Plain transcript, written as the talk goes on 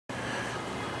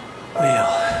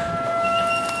Well,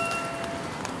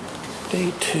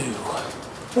 day 2.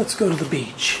 Let's go to the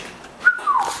beach.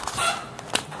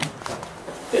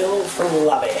 Bill for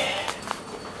lobby.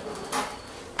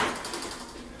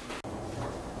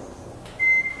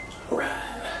 Right.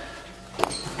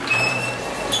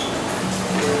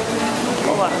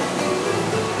 Hold on.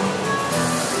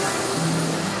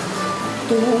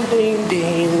 Ding,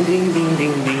 ding, ding, ding, ding,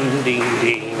 ding, ding, ding,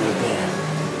 ding.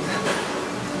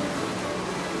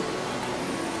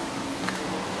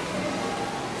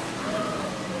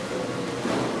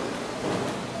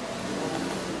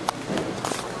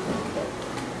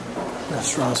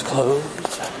 Restaurant's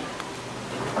closed.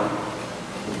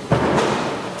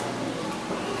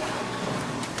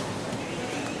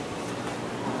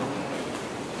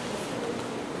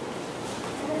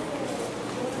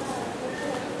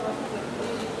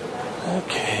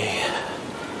 Okay.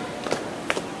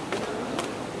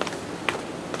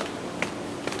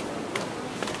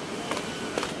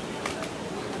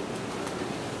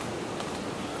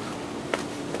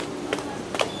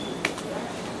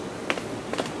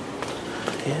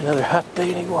 Another hot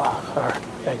day in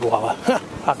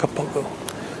Acapulco.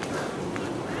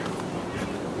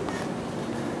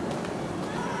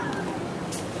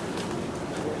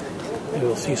 Maybe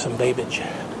we'll see some babbage.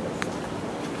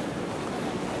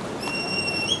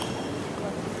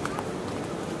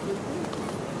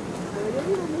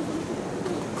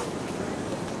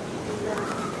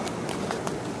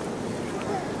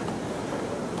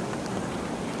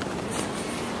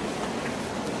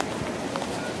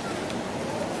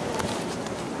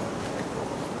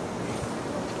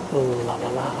 La la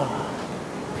la.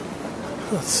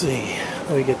 Let's see. How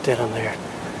do we get down there?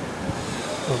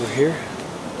 Over here.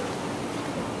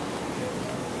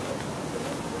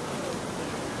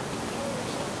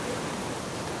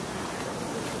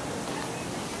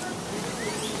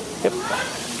 Yep.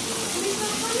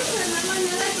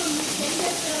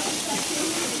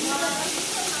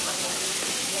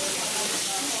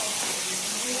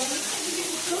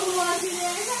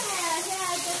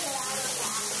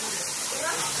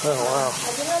 Oh wow.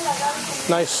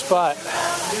 Nice spot.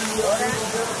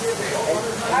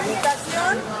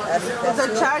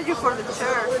 They'll charge you for the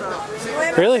chair.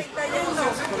 So. Really?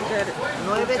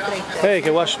 Hey, you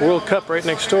can watch the World Cup right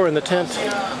next door in the tent.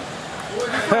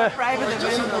 Private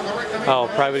event. Oh,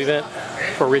 private event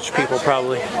for rich people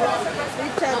probably.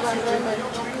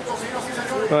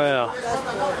 Well.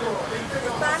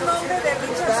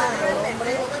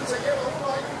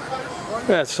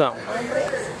 That's something.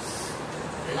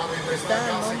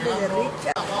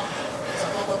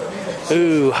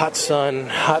 Ooh, hot sun,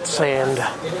 hot sand.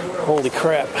 Holy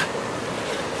crap.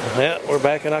 Yeah, we're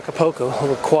back in Acapulco. A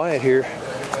little quiet here.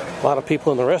 A lot of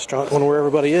people in the restaurant. Wonder where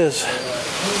everybody is.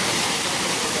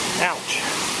 Ouch.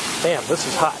 Damn, this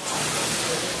is hot.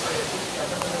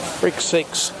 Freak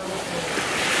sakes.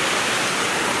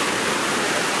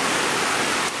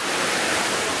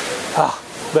 Ah,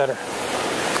 better.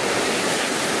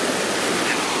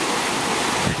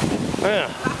 Yeah.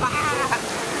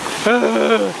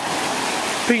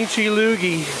 Pinchy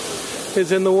Loogie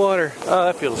is in the water. Oh,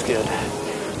 that feels good.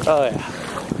 Oh yeah.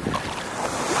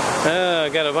 I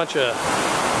got a bunch of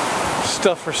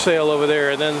stuff for sale over there,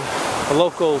 and then a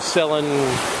local selling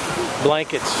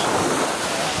blankets.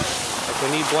 Like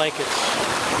we need blankets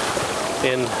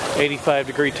in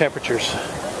 85-degree temperatures.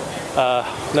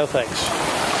 No thanks.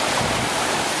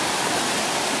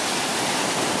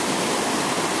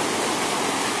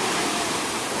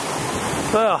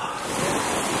 Well,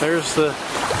 there's the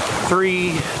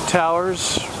 3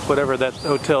 towers, whatever that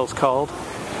hotel's called.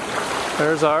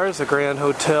 There's ours, the Grand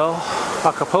Hotel,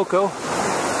 Acapulco.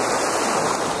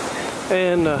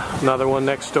 And another one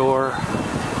next door.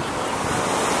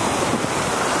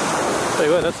 Tell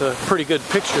you what, that's a pretty good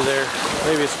picture there.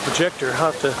 Maybe it's a projector.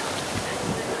 I'll have to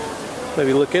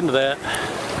maybe look into that.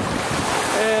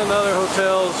 And other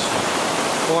hotels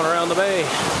going around the bay.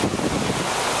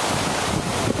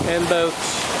 And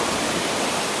boats.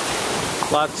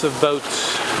 Lots of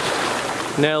boats.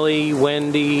 Nellie,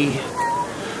 Wendy,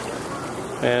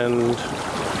 and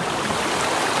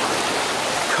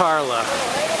Carla.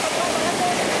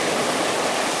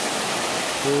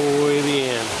 Way the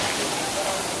end.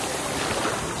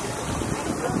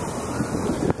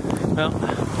 Well,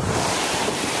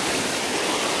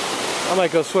 I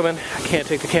might go swimming. I can't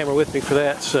take the camera with me for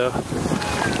that, so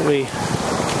let me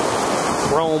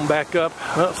roam back up.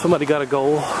 Oh, somebody got a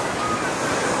goal.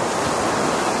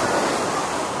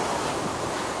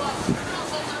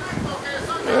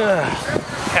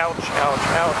 Ouch, ouch,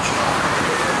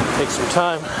 ouch. Take some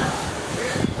time.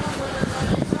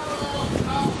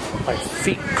 My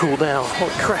feet cool down.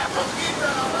 Holy crap.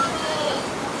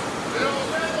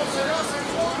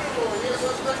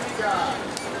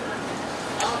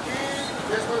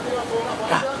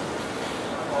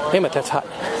 Damn it, that's hot.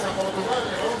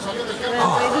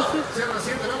 Oh.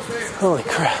 Holy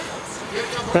crap.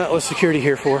 That was security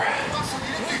here for.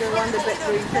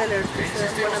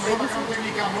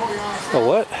 Oh,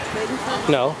 what?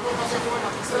 No.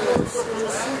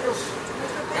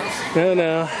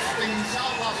 No.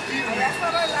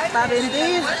 I'm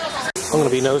going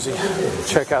to be nosy.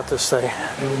 Check out this thing.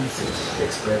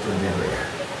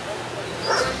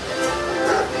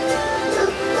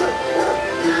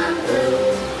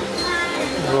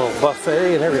 A little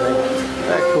buffet and everything.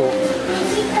 That cool.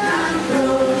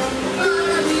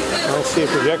 I don't see a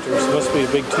projector, so it must be a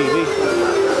big TV.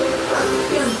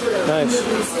 Nice.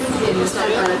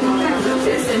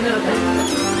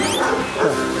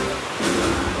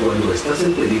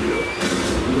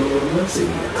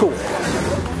 Cool.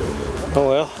 Oh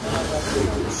well.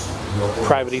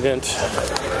 Private event. So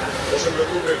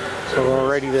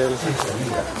alrighty then.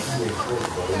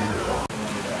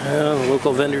 The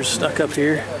local vendors stuck up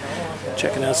here,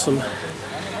 checking out some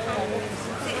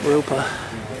ropa.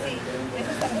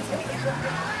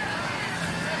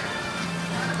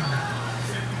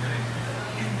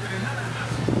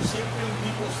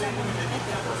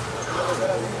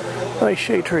 Nice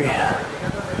shade tree. A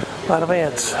lot of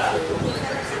ants.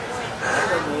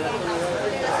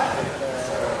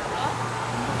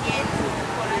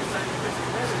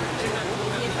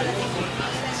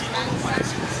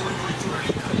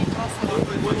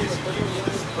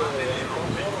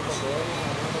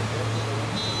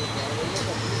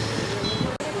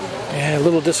 Yeah, a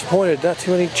little disappointed. Not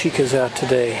too many chicas out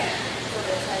today.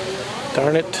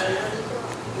 Darn it.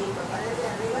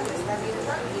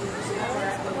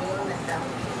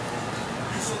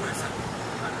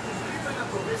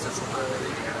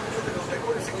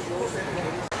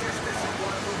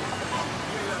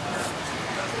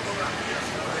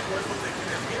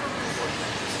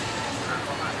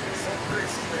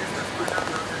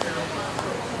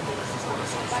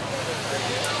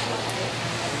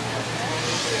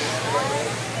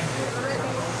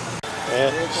 Yeah,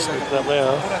 just looking up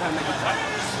now.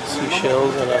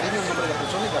 Seashells and a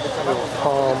little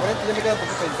palm.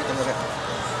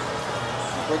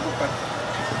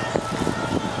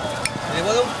 Le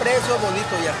voy a dar un precio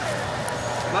bonito ya,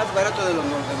 más barato de lo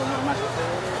normal.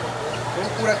 Son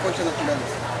puras conchas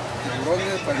naturales.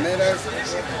 Tiburones, palmeras,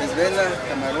 esvela,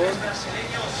 camarón,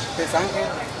 pez ángel.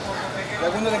 Y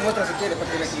alguno le muestra si quiere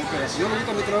para que vea cómo queda. Si no me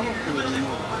gusta mi trabajo, pues no.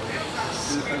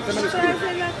 ¿Usted me lo escribe?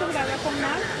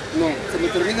 No, se me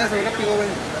termina eso rápido, ven.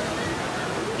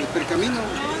 El percamino.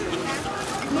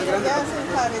 Más grande.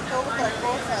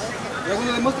 ¿Y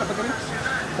alguno le muestra para que vea?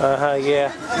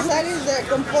 Yeah. That is the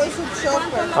compulsive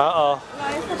shopper. Uh-oh.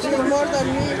 She's more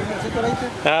than me.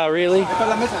 Oh, really?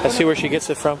 I see where she gets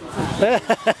it from.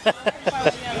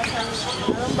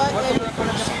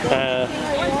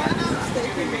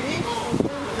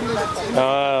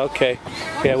 Okay.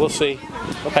 Yeah, we'll see.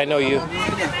 I know you. 5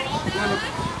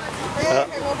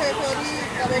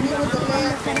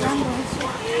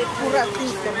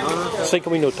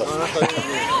 minutos.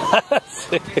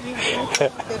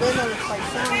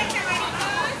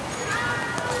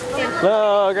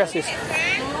 No, gracias.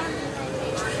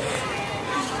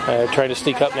 Trying to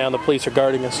sneak up now, and the police are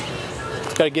guarding us.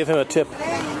 Got to give him a tip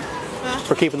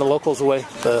for keeping the locals away.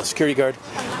 The security guard.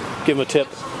 Give him a tip.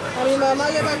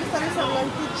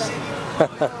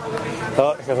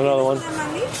 Oh, here's another one.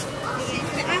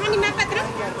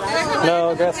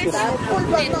 No, gracias.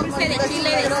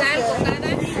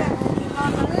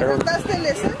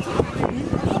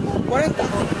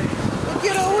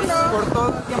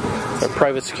 Our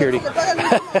private security.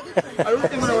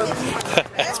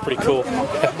 That's pretty cool.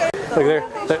 Look,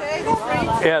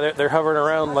 they're hovering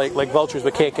around like vultures,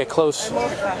 but can't get close.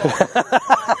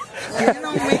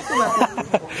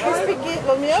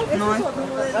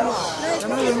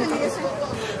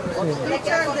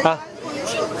 Huh?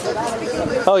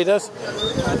 Oh, he does?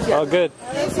 Oh, good.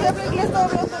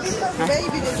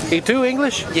 He too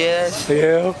English? Yes.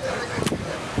 Yeah.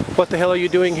 What the hell are you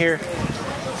doing here?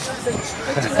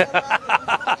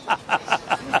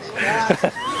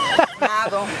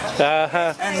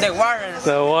 And the water.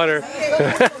 The water.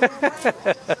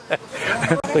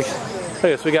 Look at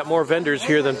this, we got more vendors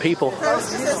here than people.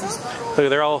 Look,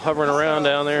 they're all hovering around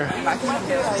down there.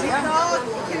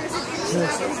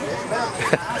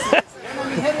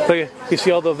 Look, you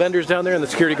see all the vendors down there and the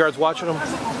security guards watching them,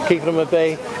 keeping them at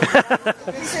bay.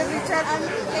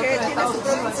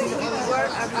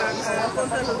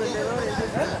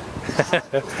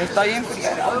 Está bien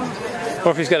fría.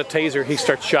 Or if he's got a taser, he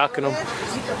starts shocking them.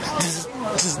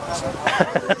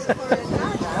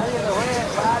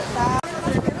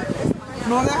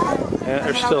 Yeah,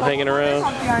 they're still hanging around.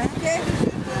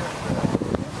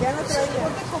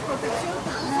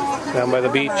 Down by the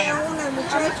beach.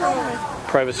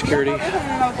 Private security.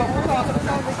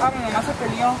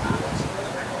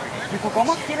 Dijo,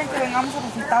 ¿cómo quieren que vengamos a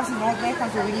visitar si no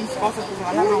dejan subir mis cosas que se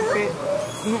van a romper?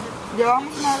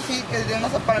 Llevamos una así que de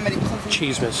unos panamericanos así.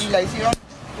 Chismes. Y la hicieron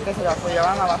que se la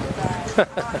llevaban abajo.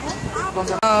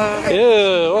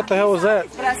 Ew, what the hell was that?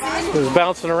 It was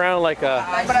bouncing around like a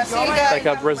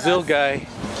Brazil guy.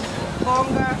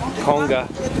 Conga.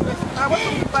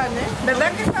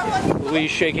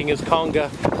 Luis shaking his conga.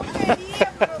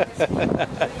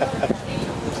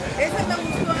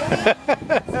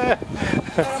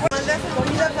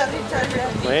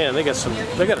 Man, they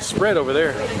got a spread over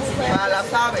there.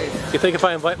 You think if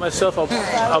I invite myself,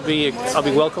 I'll be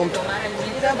welcomed?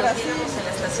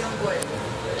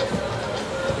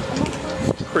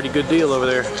 Pretty good deal over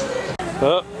there.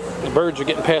 Oh, the birds are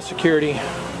getting past security.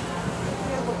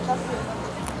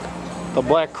 The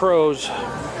black crows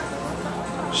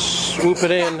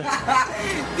swooping in.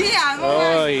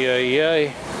 Oh,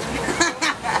 yeah.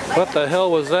 What the hell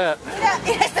was that?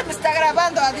 Este me está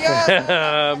grabando,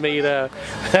 adiós. Mira.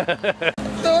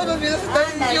 Todos los videos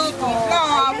están en YouTube.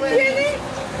 No, abuelo.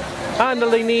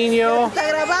 Ándale, niño. Está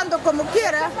grabando como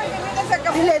quiera.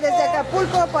 Dile desde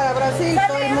Acapulco para Brasil,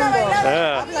 todo el mundo.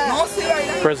 Ah, No, sí,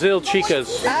 baila. Brazil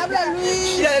chicas. Habla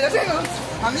Luis. Mira, de los hijos.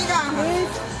 Amiga. Luis,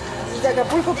 desde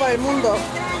Acapulco para el mundo.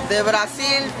 De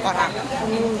Brasil para el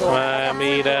mundo. Ah,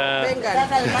 mira. Vengan.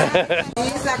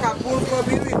 Is Acapulco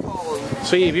beautiful.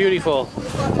 Sí, beautiful.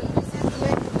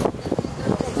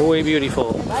 Muy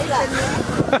beautiful.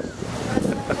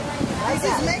 This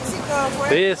is Mexico.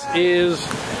 This is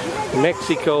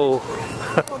Mexico.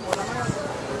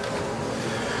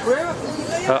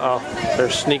 Uh-oh, they're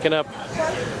sneaking up,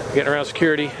 getting around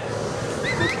security.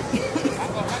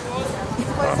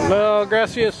 No,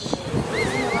 gracias.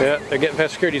 Yeah, they're getting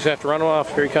past security, so I have to run them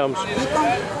off. Here he comes.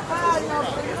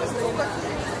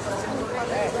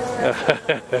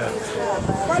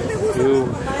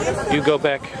 You go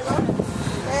back.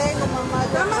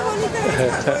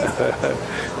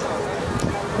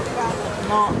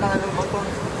 No, la de los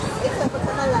botones.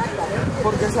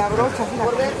 Porque se abrocha.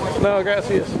 No,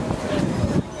 gracias.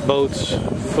 Boats,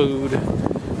 food,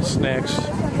 snacks.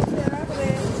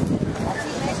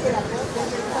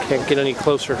 Can't get any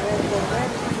closer.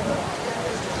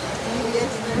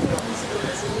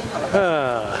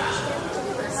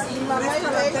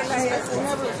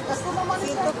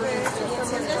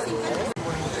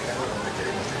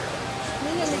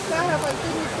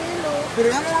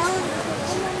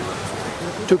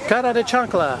 Tu cara de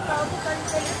chancla.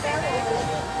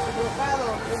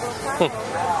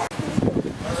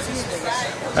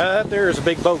 There is a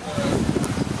big boat.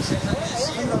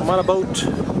 I'm on a boat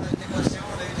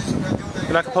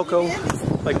in Acapulco,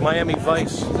 like Miami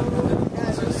Vice.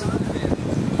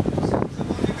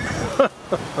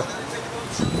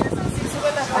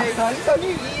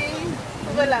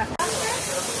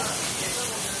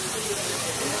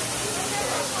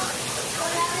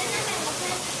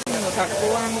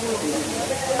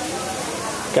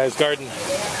 Guy's garden,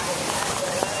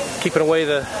 keeping away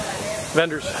the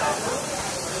vendors.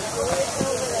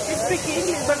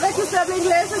 ¿Verdad que usted habla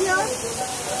inglés, señor?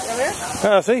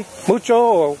 Ah, sí, mucho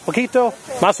o poquito,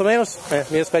 más o menos.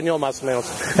 Mi español más o menos.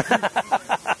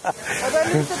 A ver,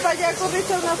 vente para allá,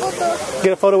 corriste una foto.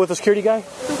 Get a photo with the security guy?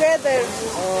 Together.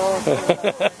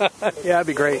 Yeah, that'd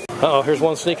be great. Uh-oh, here's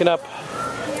one sneaking up.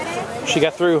 She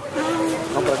got through.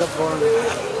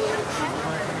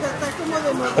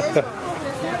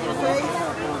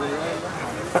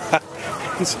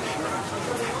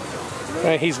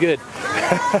 He's good.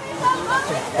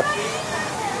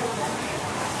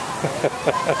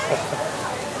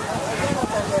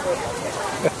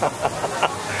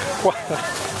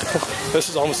 This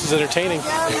is almost as entertaining.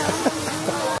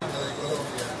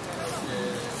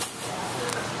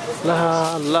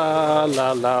 La la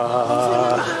la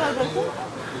la.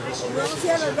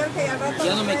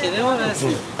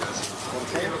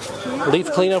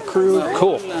 Leaf cleanup crew,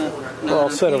 cool. We're all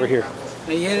set over here.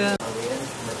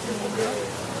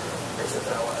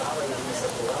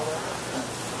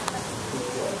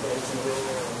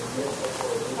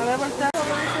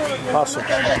 Awesome.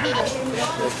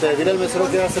 Dile al mesero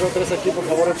que va a hacer otras aquí, por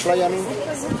favor, el fly a mí.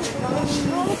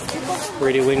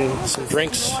 Radioing some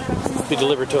drinks be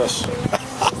delivered to us.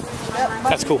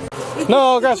 That's cool.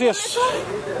 No, gracias.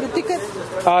 Your ticket?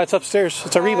 It's upstairs.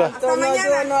 It's arriba. No,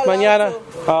 yo no Mañana.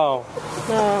 Oh.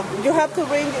 No, you have to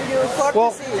bring your courtesy.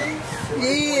 Well,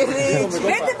 Sí, Rich.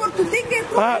 Vete por tu ticket.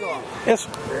 yes.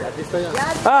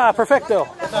 Ah, perfecto.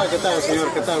 ¿Qué tal,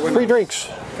 señor? ¿Qué tal? Bueno, Free drinks.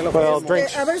 Well,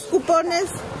 drinks. A ver,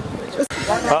 cupones.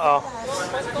 Uh-oh.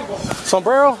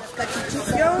 Sombrero?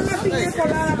 Yo una piña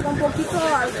colada con poquito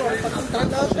alcohol.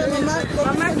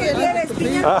 Mamá, ¿qué quieres?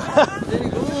 Piña colada.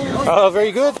 Oh,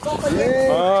 very good.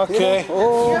 Okay.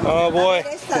 Oh boy.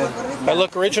 I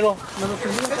look original.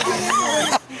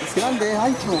 Es grande,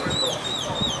 ancho.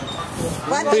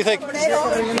 What do you think?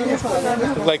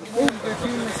 Like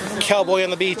cowboy on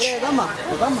the beach.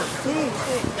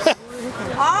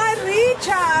 ¡Ay,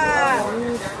 Richard!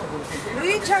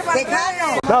 Richard,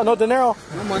 No, no dinero.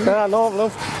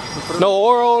 No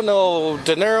oro, no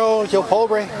dinero, yo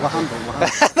pobre.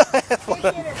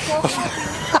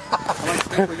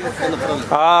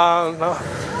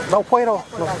 No puedo.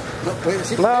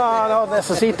 No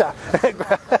necesita.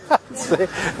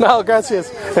 No,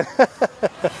 gracias.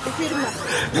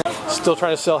 Still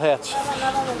trying to sell hats.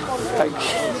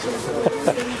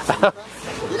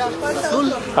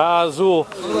 Azul.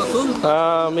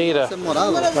 Mira.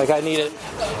 Like I need it.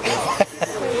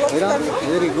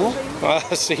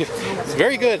 See, it's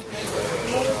very good.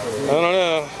 I don't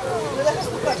know.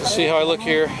 Let's see how I look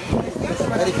here.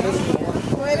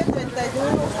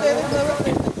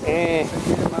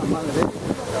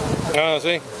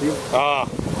 See?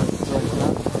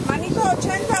 Manito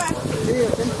 80.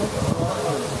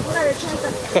 Una de 80.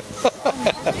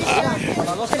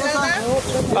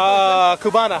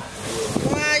 Cubana.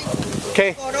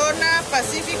 Okay. Corona,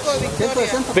 Pacífico,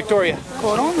 Victoria.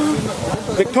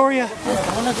 Victoria.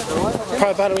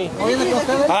 Probably about me.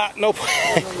 Nope.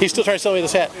 He's still trying to sell me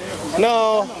this hat.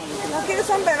 No. ¿No quieres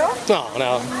sombrero?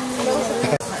 No.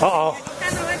 Uh-oh.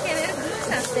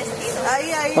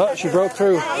 Oh, she broke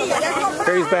through.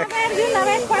 Harry's back.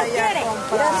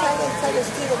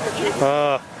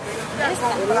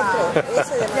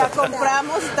 Ya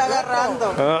compramos, está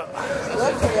agarrando.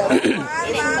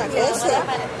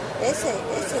 Ese.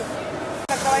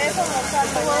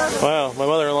 Wow, my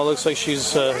mother-in-law looks like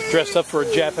she's dressed up for a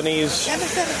Japanese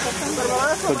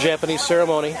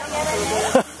ceremony.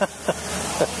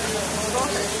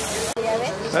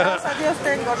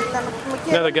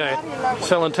 Another guy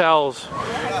selling towels.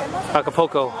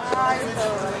 Acapulco.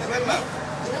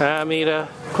 Amita,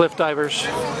 cliff divers.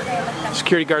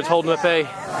 Security guards holding up a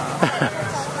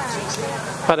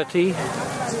para ti.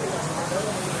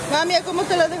 Mami, ¿cómo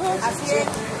te la dejo? Así es.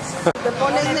 Te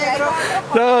pones negro.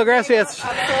 No, gracias.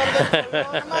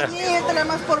 Mami, entra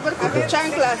más por ver con tus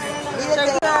chanclas.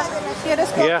 ¿Quieres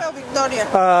Coca o Victoria?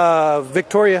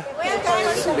 Victoria.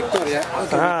 Victoria.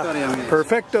 Victoria.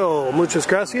 Perfecto. Muchas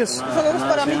gracias.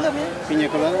 Para mí también. Piña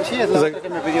colada. Sí, es la otra que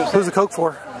me pidió. Who's the Coke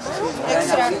for?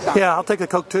 Extra. Yeah, I'll take the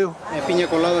Coke too. Piña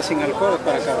colada sin alcohol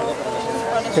para acá.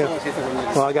 Yeah.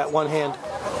 Well, I got one hand.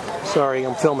 Sorry,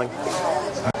 I'm filming.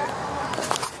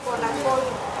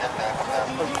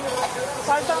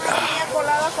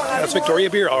 That's Victoria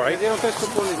beer, all right.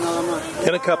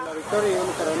 In a cup.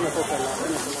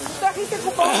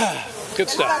 Good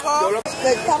stuff.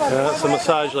 That's a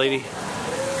massage lady.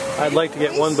 I'd like to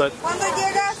get one, but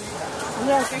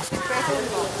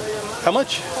how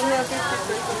much?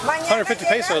 150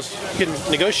 pesos. You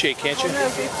can negotiate, can't you?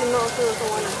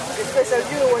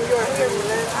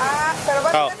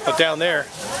 Oh, but down there.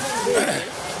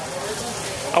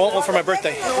 I want one for my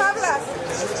birthday.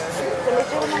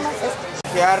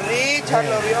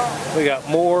 We got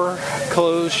more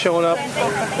clothes showing up.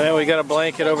 And we got a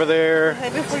blanket over there.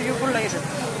 Maybe for you for later.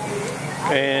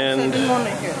 And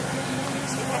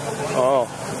oh,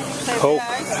 Coke.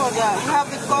 You have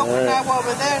the Coke now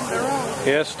over there in the room.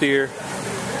 Yes, dear.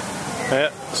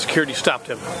 Security stopped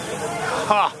him.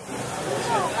 Ha!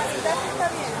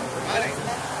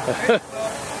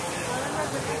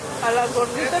 A las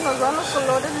gorditas nos dan los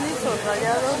colores lisos,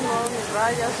 rayados, no, ni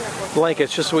rayas, ni cosas.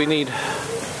 Blankets, just what we need.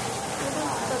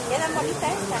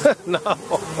 No.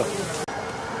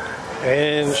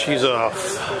 And she's off.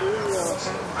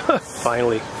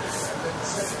 Finally.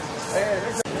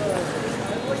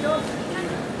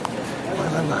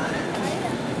 Well,